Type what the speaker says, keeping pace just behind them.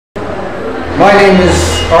My name is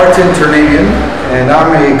Artin Ternamian, and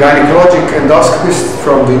I'm a gynecologic endoscopist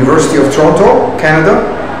from the University of Toronto, Canada.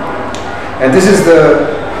 And this is the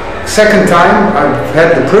second time I've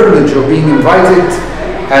had the privilege of being invited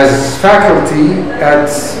as faculty at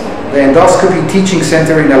the Endoscopy Teaching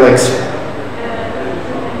Center in ALEXEA.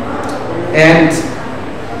 And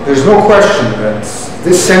there's no question that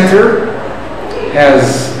this center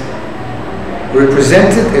has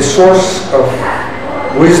represented a source of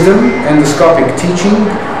wisdom, endoscopic teaching,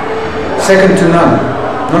 second to none,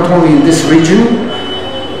 not only in this region,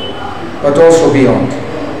 but also beyond.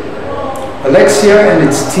 ALEXEA and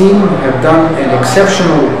its team have done an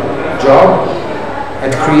exceptional job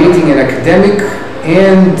at creating an academic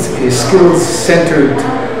and a skills-centered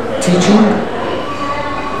teaching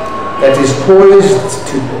that is poised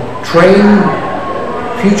to train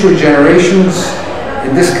future generations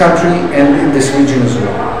in this country and in this region as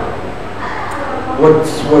well. What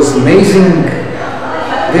was amazing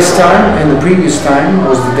this time and the previous time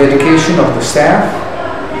was the dedication of the staff,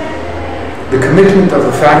 the commitment of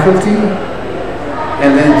the faculty,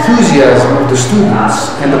 and the enthusiasm of the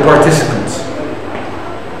students and the participants.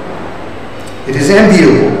 It is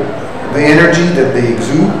enviable, the energy that they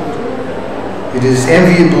exude. It is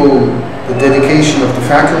enviable, the dedication of the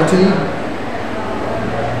faculty.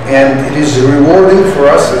 And it is rewarding for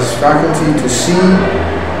us as faculty to see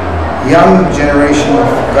young generation of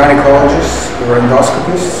gynecologists or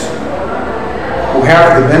endoscopists who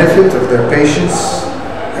have the benefit of their patients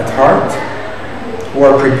at heart, who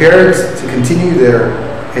are prepared to continue their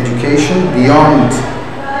education beyond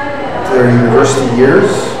their university years,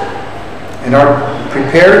 and are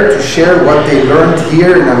prepared to share what they learned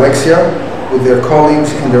here in ALEXEA with their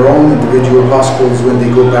colleagues in their own individual hospitals when they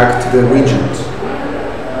go back to their regions.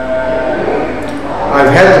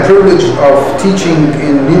 I've had the privilege of teaching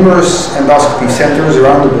in numerous endoscopy centers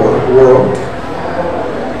around the world,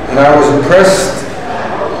 and I was impressed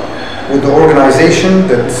with the organization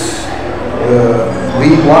that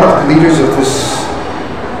one of the leaders of this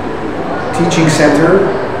teaching center,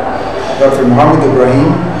 Dr. Mohammed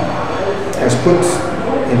Ibrahim, has put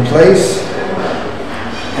in place,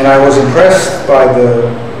 and I was impressed by the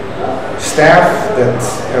staff that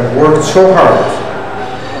have worked so hard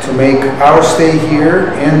to make our stay here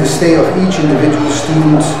and the stay of each individual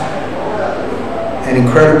student an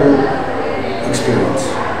incredible experience.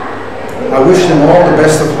 I wish them all the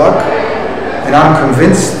best of luck, and I'm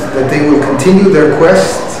convinced that they will continue their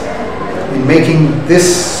quest in making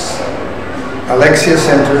this ALEXEA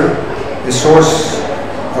Center a source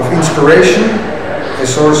of inspiration, a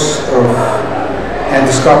source of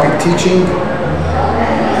endoscopic teaching,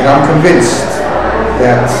 and I'm convinced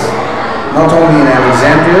that not only in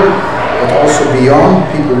Alexandria, but also beyond,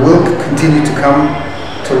 people will continue to come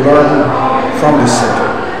to learn from this center.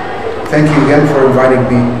 Thank you again for inviting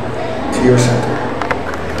me to your center.